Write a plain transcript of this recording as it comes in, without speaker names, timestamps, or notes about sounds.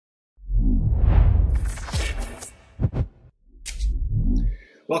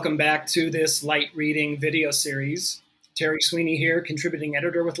Welcome back to this Light Reading video series. Terry Sweeney here, contributing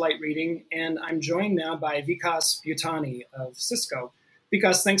editor with Light Reading, and I'm joined now by Vikas Bhutani of Cisco.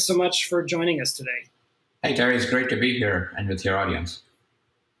 Vikas, thanks so much for joining us today. Hey, Terry, it's great to be here and with your audience.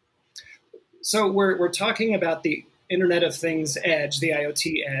 So we're talking about the Internet of Things edge, the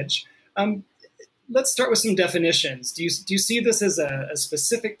IoT edge. Let's start with some definitions. Do you see this as a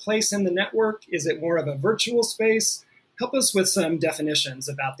specific place in the network? Is it more of a virtual space? Help us with some definitions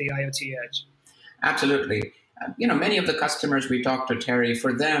about the IoT edge. Absolutely. Many of the customers we talk to, Terry,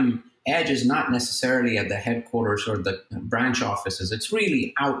 for them, edge is not necessarily at the headquarters or the branch offices. It's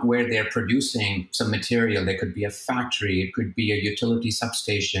really out where they're producing some material. There could be a factory, it could be a utility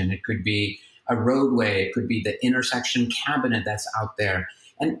substation, it could be a roadway, it could be the intersection cabinet that's out there.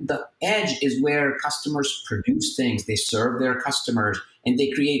 And the edge is where customers produce things, they serve their customers, and they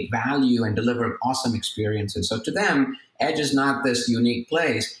create value and deliver awesome experiences. So to them, edge is not this unique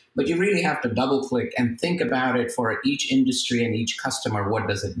place, but you really have to double click and think about it for each industry and each customer. What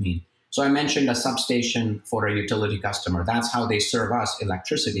does it mean? So I mentioned a substation for a utility customer. That's how they serve us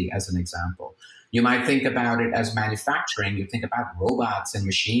electricity, as an example. You might think about it as manufacturing. You think about robots and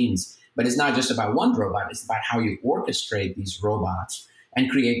machines, but it's not just about one robot. It's about how you orchestrate these robots and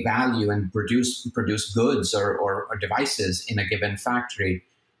create value and produce goods or devices in a given factory.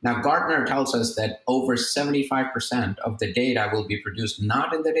 Now, Gartner tells us that over 75% of the data will be produced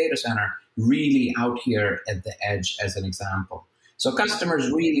not in the data center, really out here at the edge, as an example. So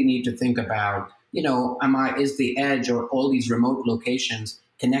customers really need to think about, is the edge or all these remote locations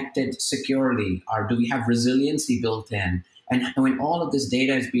connected securely? Or do we have resiliency built in? And when all of this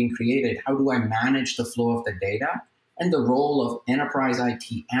data is being created, how do I manage the flow of the data and the role of enterprise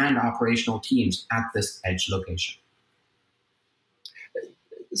IT and operational teams at this edge location?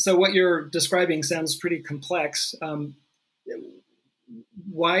 So what you're describing sounds pretty complex.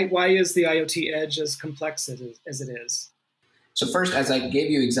 Why is the IoT edge as complex as it is? So first, as I gave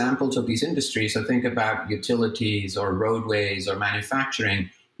you examples of these industries, so think about utilities or roadways or manufacturing.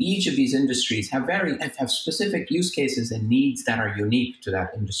 Each of these industries have specific use cases and needs that are unique to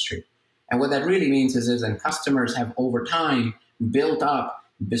that industry. And what that really means is that customers have over time built up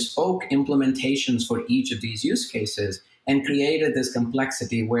bespoke implementations for each of these use cases and created this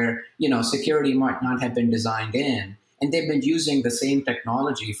complexity where, security might not have been designed in, and they've been using the same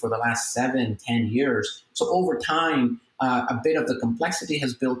technology for the last 7, 10 years. So over time, a bit of the complexity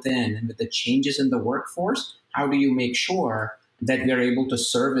has built in, and with the changes in the workforce, how do you make sure that you're able to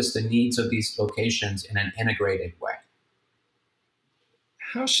service the needs of these locations in an integrated way?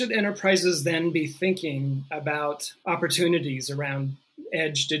 How should enterprises then be thinking about opportunities around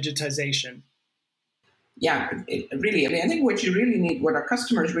edge digitization? Yeah, I think what you really need, what our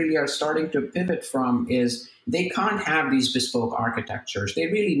customers really are starting to pivot from is they can't have these bespoke architectures. They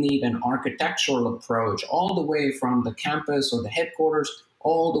really need an architectural approach all the way from the campus or the headquarters,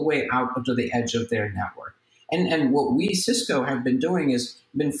 all the way out to the edge of their network. And what we, Cisco, have been doing is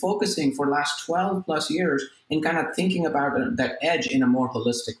been focusing for the last 12 plus years in kind of thinking about that edge in a more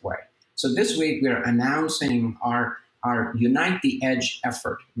holistic way. So this week, we're announcing our Unite the Edge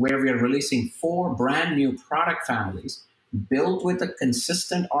effort, where we are releasing 4 brand new product families built with a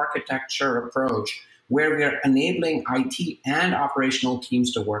consistent architecture approach, where we are enabling IT and operational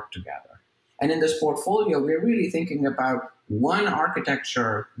teams to work together. And in this portfolio, we're really thinking about one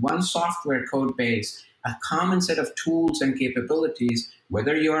architecture, one software code base, a common set of tools and capabilities,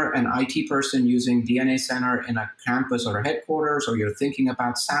 whether you're an IT person using DNA Center in a campus or a headquarters, or you're thinking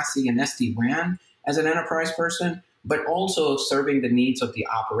about SASE and SD-WAN as an enterprise person, but also serving the needs of the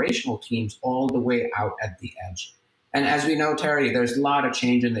operational teams all the way out at the edge. And as we know, Terry, there's a lot of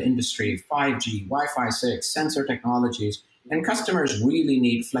change in the industry, 5G, Wi-Fi 6, sensor technologies, and customers really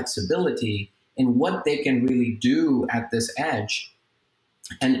need flexibility in what they can really do at this edge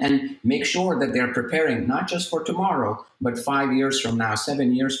and make sure that they're preparing not just for tomorrow, but 5 years from now,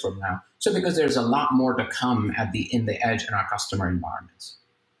 7 years from now. So because there's a lot more to come in the edge in our customer environments.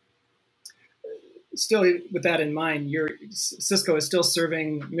 Still, with that in mind, Cisco is still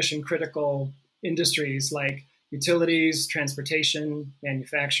serving mission-critical industries like utilities, transportation,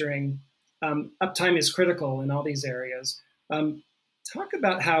 manufacturing. Uptime is critical in all these areas. Talk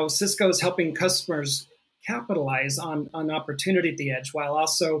about how Cisco is helping customers capitalize on opportunity at the edge while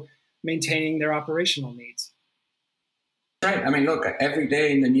also maintaining their operational needs. Right. I mean, look, every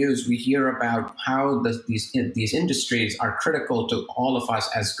day in the news, we hear about how these industries are critical to all of us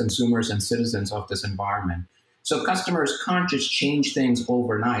as consumers and citizens of this environment. So customers can't just change things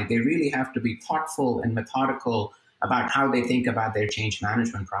overnight. They really have to be thoughtful and methodical about how they think about their change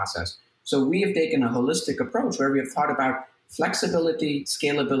management process. So we have taken a holistic approach where we have thought about flexibility,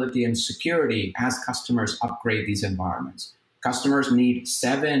 scalability, and security as customers upgrade these environments. Customers need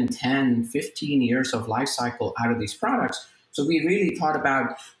 7, 10, 15 years of life cycle out of these products. So we really thought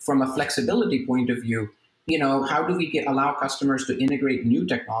about, from a flexibility point of view, how do we allow customers to integrate new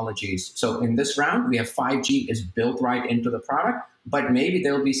technologies? So in this round, we have 5G is built right into the product, but maybe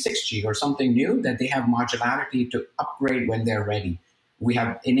there'll be 6G or something new that they have modularity to upgrade when they're ready. We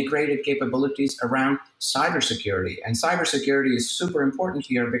have integrated capabilities around cybersecurity. And cybersecurity is super important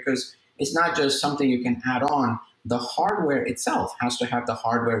here because it's not just something you can add on. The hardware itself has to have the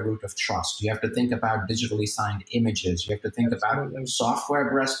hardware root of trust. You have to think about digitally signed images. You have to think about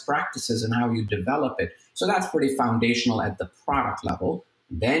software best practices and how you develop it. So that's pretty foundational at the product level.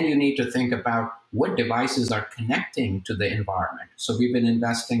 Then you need to think about what devices are connecting to the environment. So we've been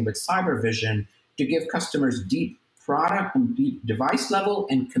investing with cyber vision to give customers deep product and deep device level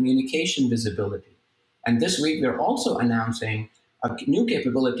and communication visibility. And this week, we're also announcing a new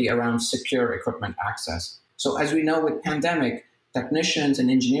capability around secure equipment access. So as we know, with pandemic, technicians and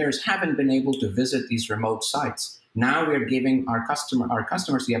engineers haven't been able to visit these remote sites. Now we're giving our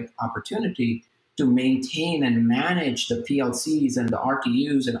customers the opportunity to maintain and manage the PLCs and the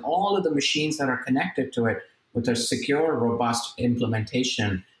RTUs and all of the machines that are connected to it with a secure, robust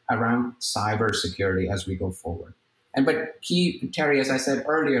implementation around cybersecurity as we go forward. But key, Terry, as I said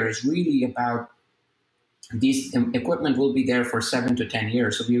earlier, is really about these equipment will be there for 7 to 10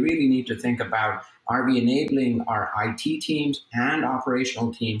 years. So we really need to think about, are we enabling our IT teams and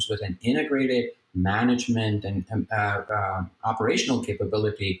operational teams with an integrated management and operational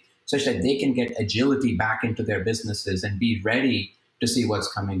capability such that they can get agility back into their businesses and be ready to see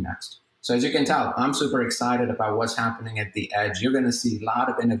what's coming next. So as you can tell, I'm super excited about what's happening at the edge. You're going to see a lot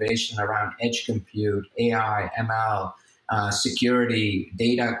of innovation around edge compute, AI, ML, security,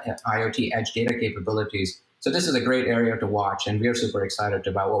 data, IoT, edge data capabilities. So this is a great area to watch, and we are super excited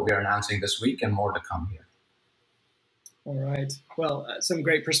about what we are announcing this week and more to come here. All right. Well, some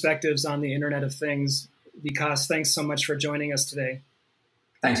great perspectives on the Internet of Things. Vikas, thanks so much for joining us today.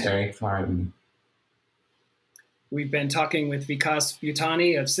 Thanks, Terry, for having me. We've been talking with Vikas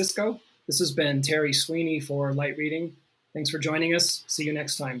Bhutani of Cisco. This has been Terry Sweeney for Light Reading. Thanks for joining us. See you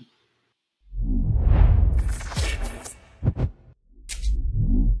next time.